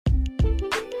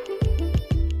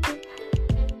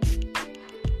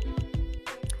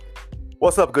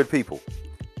What's up, good people?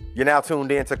 You're now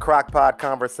tuned in to Crockpot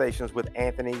Conversations with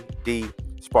Anthony D.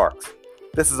 Sparks.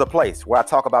 This is a place where I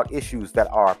talk about issues that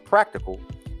are practical,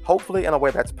 hopefully in a way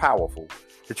that's powerful,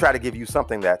 to try to give you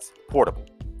something that's portable.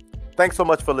 Thanks so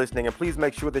much for listening, and please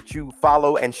make sure that you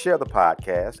follow and share the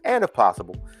podcast, and if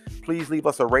possible, please leave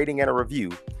us a rating and a review,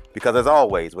 because as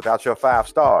always, without your 5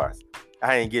 stars,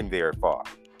 I ain't getting very far.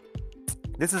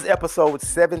 This is episode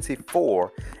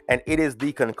 74, and it is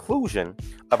the conclusion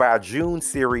of our June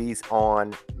series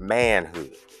on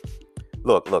manhood.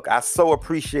 Look, I so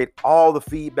appreciate all the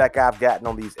feedback I've gotten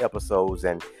on these episodes,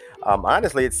 and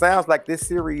honestly, it sounds like this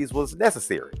series was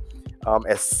necessary,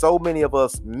 as so many of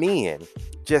us men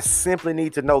just simply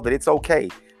need to know that it's okay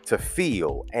to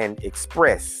feel and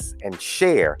express and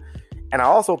share. And I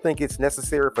also think it's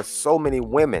necessary for so many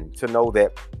women to know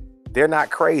that they're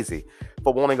not crazy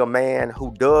for wanting a man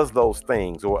who does those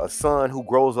things, or a son who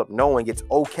grows up knowing it's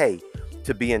okay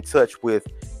to be in touch with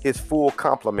his full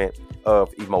complement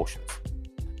of emotions.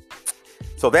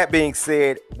 So that being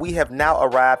said, we have now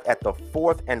arrived at the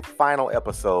 4th and final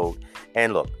episode.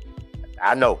 And look,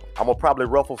 I know I'm gonna probably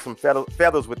ruffle some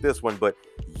feathers with this one, but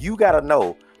you gotta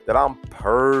know that I'm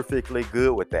perfectly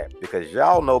good with that, because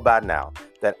y'all know by now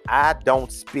that I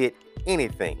don't spit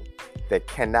anything that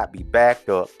cannot be backed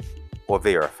up or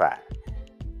verified.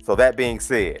 So that being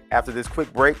said, after this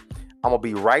quick break, I'm going to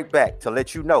be right back to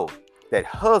let you know that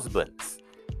husbands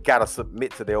got to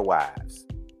submit to their wives.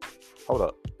 Hold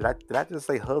up. Did I just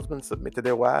say husbands submit to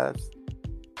their wives?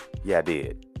 Yeah, I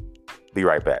did. Be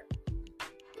right back.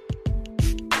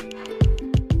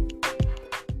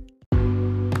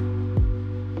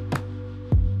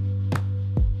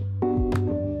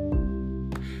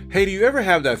 Hey, do you ever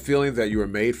have that feeling that you were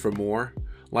made for more?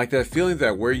 Like that feeling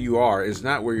that where you are is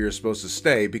not where you're supposed to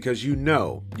stay because you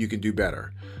know you can do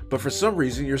better, but for some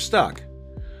reason you're stuck.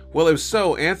 Well, if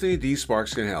so, Anthony D.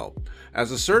 Sparks can help.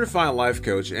 As a certified life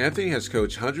coach, Anthony has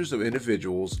coached hundreds of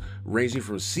individuals ranging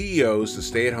from CEOs to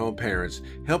stay-at-home parents,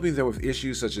 helping them with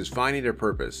issues such as finding their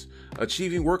purpose,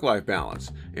 achieving work-life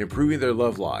balance, improving their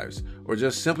love lives, or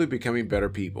just simply becoming better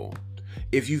people.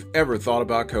 If you've ever thought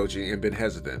about coaching and been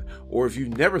hesitant, or if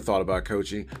you've never thought about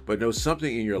coaching but know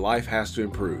something in your life has to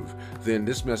improve, then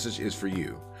this message is for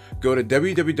you. Go to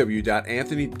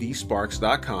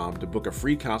www.anthonydsparks.com to book a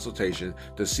free consultation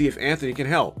to see if Anthony can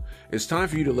help. It's time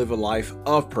for you to live a life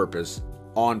of purpose,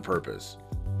 on purpose.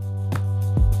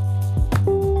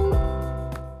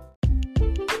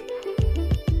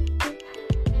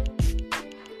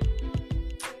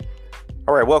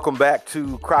 All right, welcome back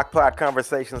to Crockpot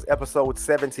Conversations, episode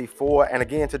 74. And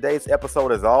again, today's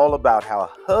episode is all about how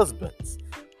husbands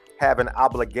have an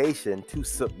obligation to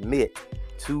submit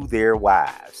to their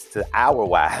wives, to our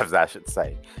wives, I should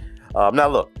say. Now,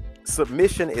 look,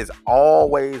 submission is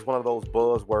always one of those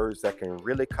buzzwords that can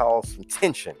really cause some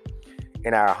tension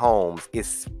in our homes,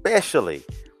 especially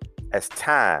as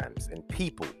times and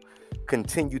people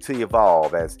continue to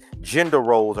evolve, as gender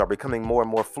roles are becoming more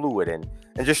and more fluid, and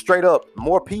just straight up,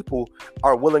 more people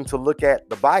are willing to look at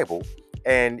the Bible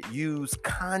and use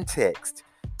context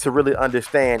to really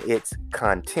understand its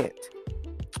content.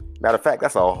 Matter of fact,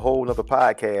 that's a whole nother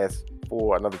podcast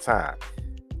for another time.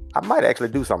 I might actually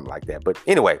do something like that. But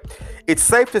anyway, it's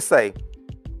safe to say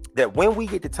that when we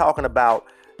get to talking about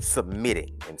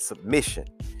submitting and submission,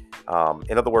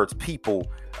 in other words, people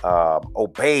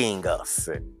obeying us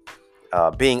and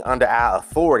being under our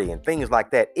authority and things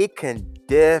like that, it can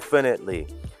definitely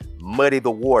muddy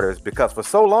the waters, because for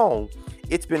so long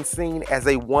it's been seen as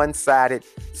a one-sided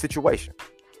situation.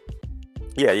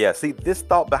 Yeah. See, this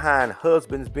thought behind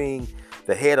husbands being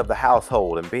the head of the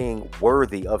household and being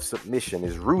worthy of submission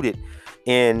is rooted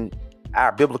in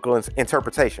our biblical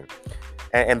interpretation.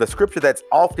 And the scripture that's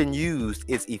often used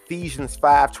is Ephesians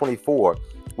 5:24,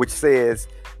 which says,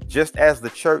 just as the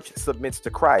church submits to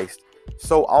Christ,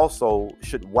 so also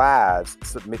should wives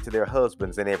submit to their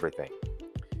husbands in everything.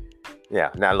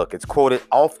 Yeah, now look, it's quoted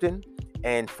often,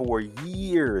 and for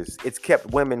years, it's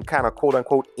kept women kind of quote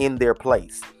unquote in their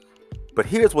place. But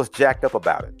here's what's jacked up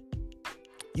about it.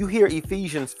 You hear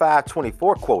Ephesians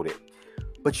 5:24 quoted,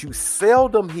 but you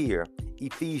seldom hear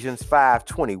Ephesians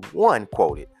 5:21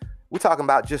 quoted. We're talking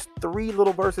about just 3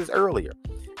 little verses earlier.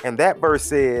 And that verse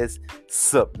says,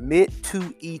 submit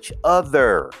to each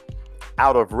other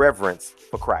out of reverence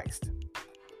for Christ.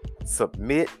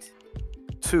 Submit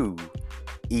to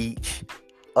each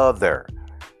other.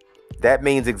 That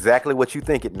means exactly what you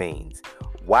think it means.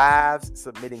 Wives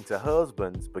submitting to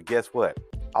husbands, but guess what?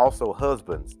 Also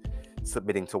husbands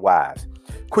submitting to wives.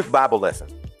 Quick Bible lesson.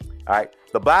 All right.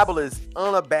 The Bible is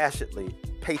unabashedly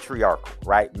patriarchal,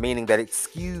 right? Meaning that it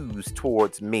skews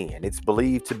towards men. It's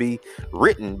believed to be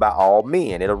written by all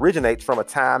men. It originates from a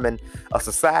time in a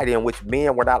society in which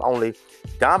men were not only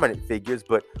dominant figures,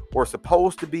 but were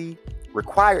supposed to be,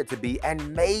 required to be,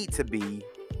 and made to be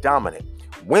dominant.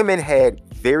 Women had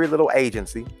very little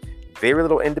agency, very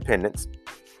little independence,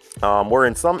 were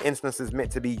in some instances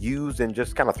meant to be used and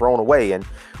just kind of thrown away. And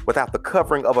without the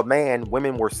covering of a man,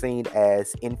 women were seen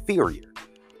as inferior.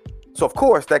 So, of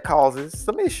course, that causes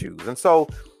some issues. And so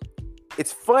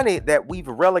it's funny that we've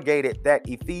relegated that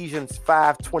Ephesians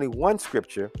 5:21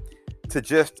 scripture to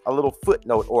just a little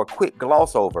footnote or a quick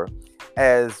gloss over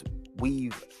as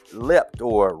we've leapt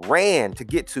or ran to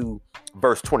get to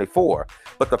verse 24.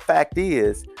 But the fact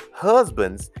is,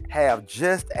 husbands have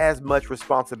just as much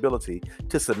responsibility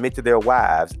to submit to their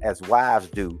wives as wives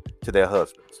do to their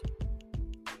husbands.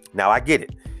 Now, I get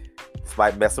it. This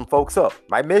might mess some folks up,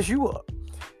 might mess you up.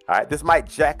 All right, this might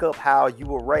jack up how you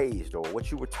were raised or what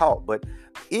you were taught. But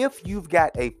if you've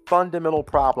got a fundamental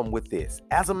problem with this,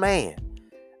 as a man,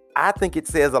 I think it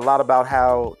says a lot about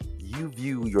how you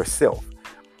view yourself.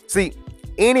 See,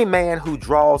 any man who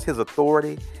draws his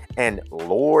authority and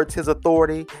lords his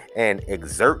authority and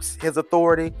exerts his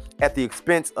authority at the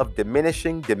expense of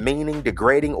diminishing, demeaning,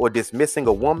 degrading, or dismissing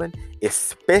a woman,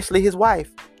 especially his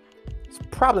wife, is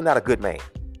probably not a good man.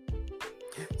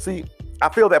 See, I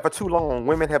feel that for too long,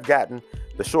 women have gotten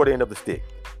the short end of the stick.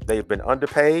 They've been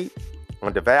underpaid,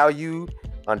 undervalued,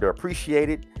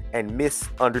 underappreciated, and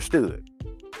misunderstood.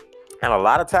 And a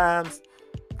lot of times,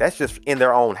 that's just in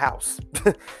their own house.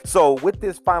 So with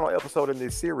this final episode in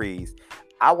this series,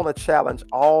 I want to challenge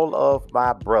all of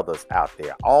my brothers out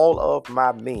there, all of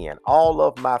my men, all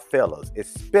of my fellas,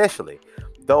 especially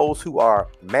those who are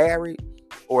married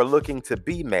or looking to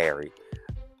be married.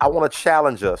 I want to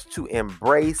challenge us to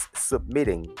embrace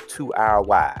submitting to our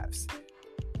wives.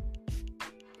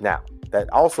 Now,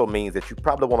 that also means that you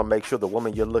probably want to make sure the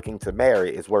woman you're looking to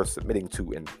marry is worth submitting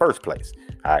to in the first place.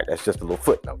 All right, that's just a little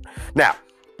footnote. Now,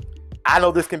 I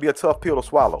know this can be a tough pill to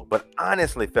swallow, but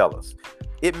honestly, fellas,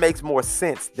 it makes more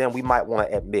sense than we might want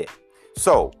to admit.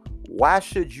 So, why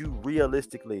should you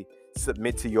realistically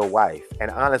submit to your wife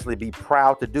and honestly be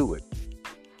proud to do it?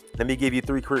 Let me give you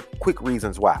 3 quick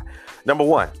reasons why. Number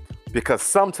 1, because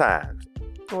sometimes,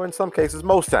 or in some cases,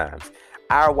 most times,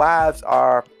 our wives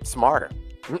are smarter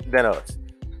than us.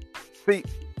 See,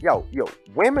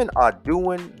 women are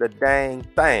doing the dang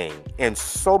thing in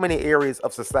so many areas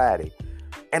of society,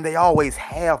 and they always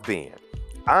have been.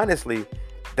 Honestly,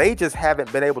 they just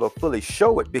haven't been able to fully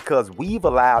show it because we've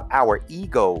allowed our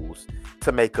egos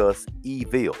to make us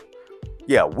evil.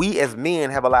 Yeah, we as men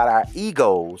have allowed our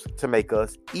egos to make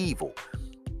us evil.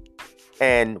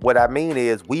 And what I mean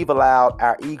is we've allowed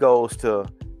our egos to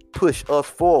push us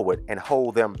forward and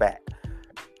hold them back.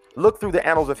 Look through the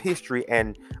annals of history,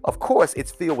 and of course,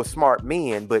 it's filled with smart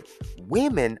men, but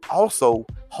women also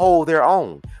hold their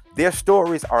own. Their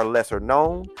stories are lesser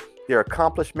known, their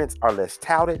accomplishments are less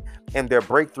touted, and their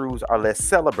breakthroughs are less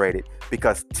celebrated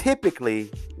because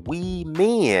typically we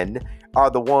men are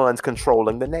the ones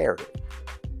controlling the narrative.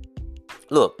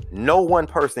 Look, no one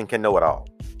person can know it all.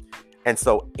 And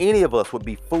so any of us would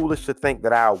be foolish to think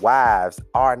that our wives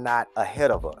are not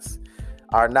ahead of us,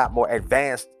 are not more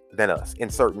advanced than us in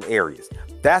certain areas.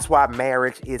 That's why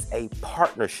marriage is a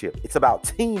partnership. It's about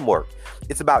teamwork.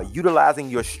 It's about utilizing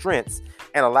your strengths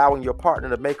and allowing your partner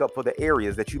to make up for the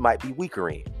areas that you might be weaker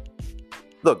in.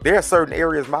 Look, there are certain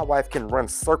areas my wife can run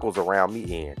circles around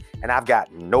me in, and I've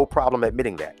got no problem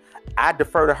admitting that. I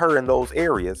defer to her in those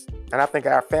areas, and I think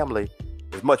our family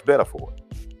is much better for it.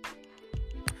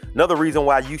 Another reason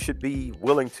why you should be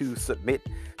willing to submit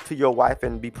to your wife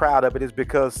and be proud of it is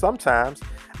because sometimes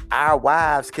our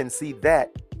wives can see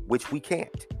that which we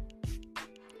can't.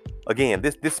 Again,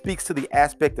 this speaks to the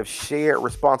aspect of shared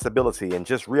responsibility and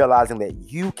just realizing that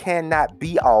you cannot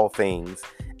be all things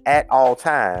at all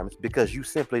times because you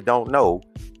simply don't know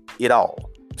it all.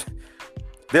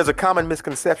 There's a common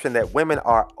misconception that women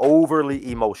are overly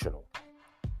emotional,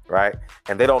 right?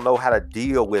 And they don't know how to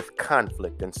deal with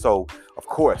conflict. And so, of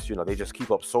course, they just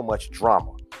keep up so much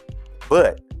drama.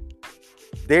 But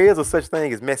there is a such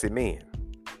thing as messy men,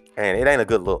 and it ain't a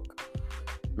good look.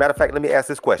 Matter of fact, let me ask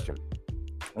this question.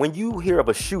 When you hear of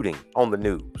a shooting on the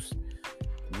news,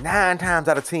 9 times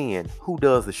out of 10, who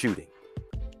does the shooting?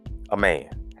 A man.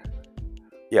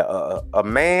 Yeah, a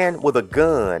man with a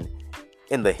gun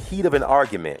in the heat of an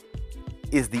argument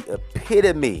is the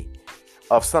epitome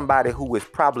of somebody who is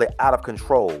probably out of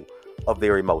control of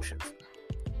their emotions.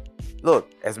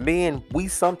 Look, as men, we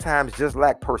sometimes just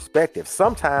lack perspective.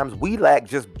 Sometimes we lack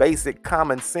just basic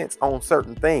common sense on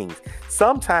certain things.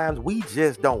 Sometimes we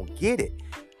just don't get it.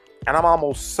 And I'm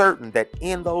almost certain that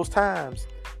in those times,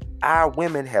 our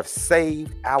women have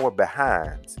saved our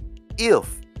behinds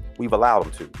if we've allowed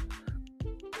them to.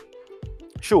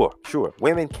 Sure,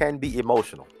 women can be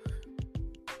emotional,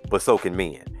 but so can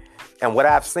men. And what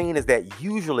I've seen is that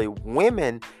usually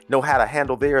women know how to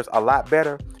handle theirs a lot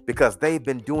better because they've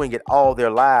been doing it all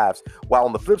their lives. While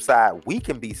on the flip side, we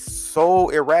can be so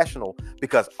irrational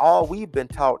because all we've been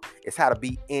taught is how to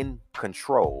be in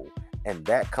control. And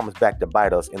that comes back to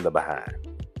bite us in the behind.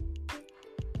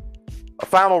 A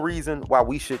final reason why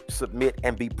we should submit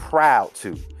and be proud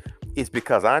to is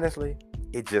because honestly,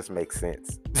 it just makes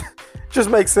sense. Just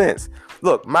makes sense.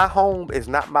 Look, my home is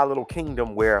not my little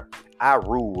kingdom where I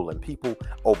rule and people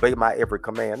obey my every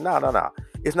command. No.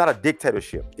 It's not a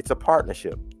dictatorship. It's a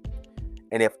partnership.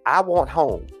 And if I want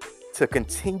home to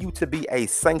continue to be a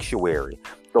sanctuary,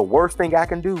 the worst thing I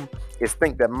can do is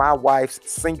think that my wife's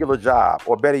singular job,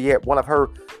 or better yet, one of her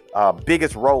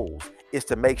biggest roles, is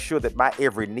to make sure that my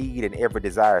every need and every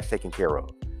desire is taken care of.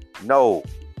 No.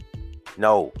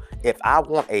 If I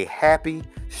want a happy,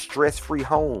 stress-free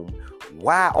home,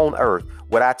 why on earth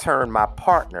would I turn my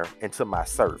partner into my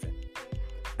servant?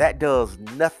 That does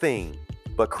nothing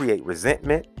but create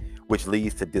resentment, which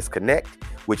leads to disconnect,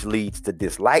 which leads to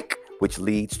dislike, which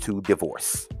leads to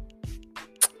divorce.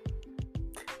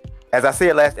 As I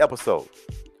said last episode,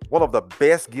 one of the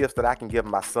best gifts that I can give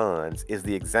my sons is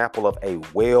the example of a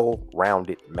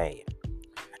well-rounded man.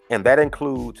 And that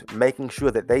includes making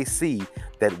sure that they see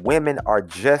that women are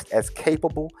just as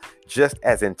capable, just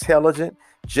as intelligent,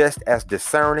 just as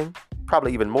discerning,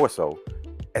 probably even more so,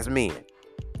 as men.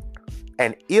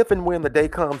 And if and when the day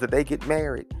comes that they get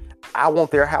married, I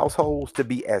want their households to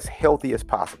be as healthy as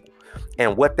possible.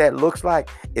 And what that looks like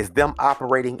is them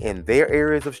operating in their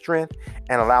areas of strength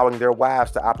and allowing their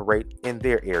wives to operate in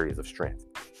their areas of strength.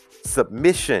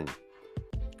 Submission,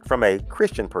 from a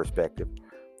Christian perspective,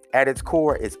 at its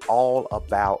core is all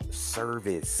about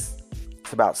service.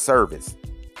 It's about service.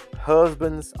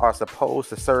 Husbands are supposed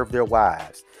to serve their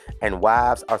wives, and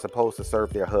wives are supposed to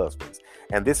serve their husbands.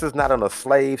 And this is not in a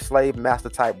slave master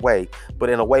type way, but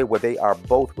in a way where they are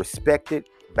both respected,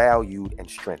 valued, and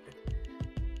strengthened.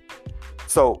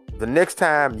 So the next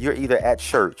time you're either at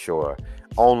church or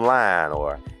online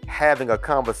or having a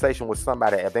conversation with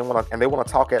somebody and they want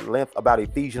to talk at length about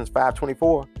Ephesians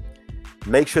 5:24,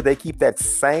 make sure they keep that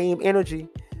same energy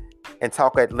and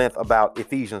talk at length about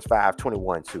Ephesians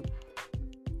 5:21 too.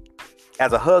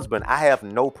 As a husband, I have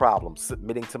no problem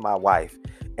submitting to my wife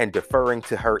and deferring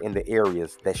to her in the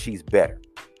areas that she's better.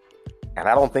 And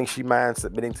I don't think she minds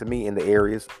submitting to me in the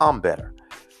areas I'm better.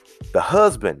 The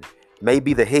husband may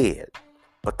be the head,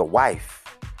 but the wife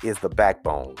is the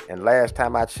backbone. And last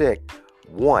time I checked,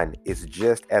 one is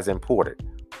just as important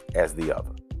as the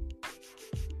other.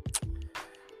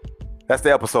 That's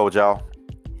the episode, y'all.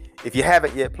 If you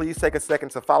haven't yet, please take a second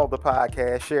to follow the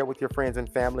podcast, share with your friends and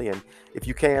family, and if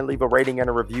you can, leave a rating and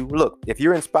a review. Look, if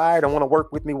you're inspired and want to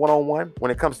work with me one-on-one when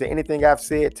it comes to anything I've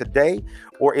said today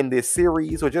or in this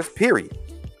series or just period,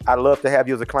 I'd love to have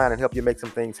you as a client and help you make some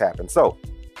things happen. So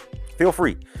feel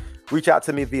free. Reach out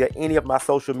to me via any of my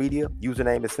social media.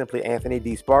 Username is simply Anthony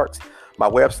D. Sparks. My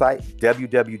website,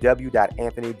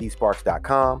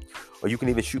 www.anthonydsparks.com, or you can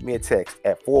even shoot me a text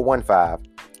at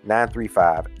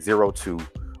 415-935-0219.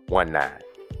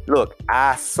 Look,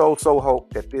 I so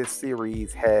hope that this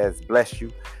series has blessed you.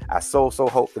 I so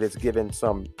hope that it's given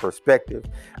some perspective.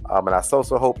 And I so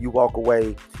hope you walk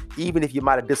away, even if you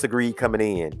might have disagreed coming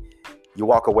in, you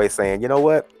walk away saying, you know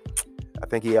what? I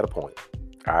think he had a point.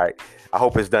 All right. I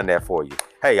hope it's done that for you.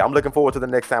 Hey, I'm looking forward to the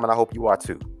next time, and I hope you are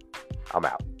too. I'm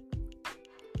out.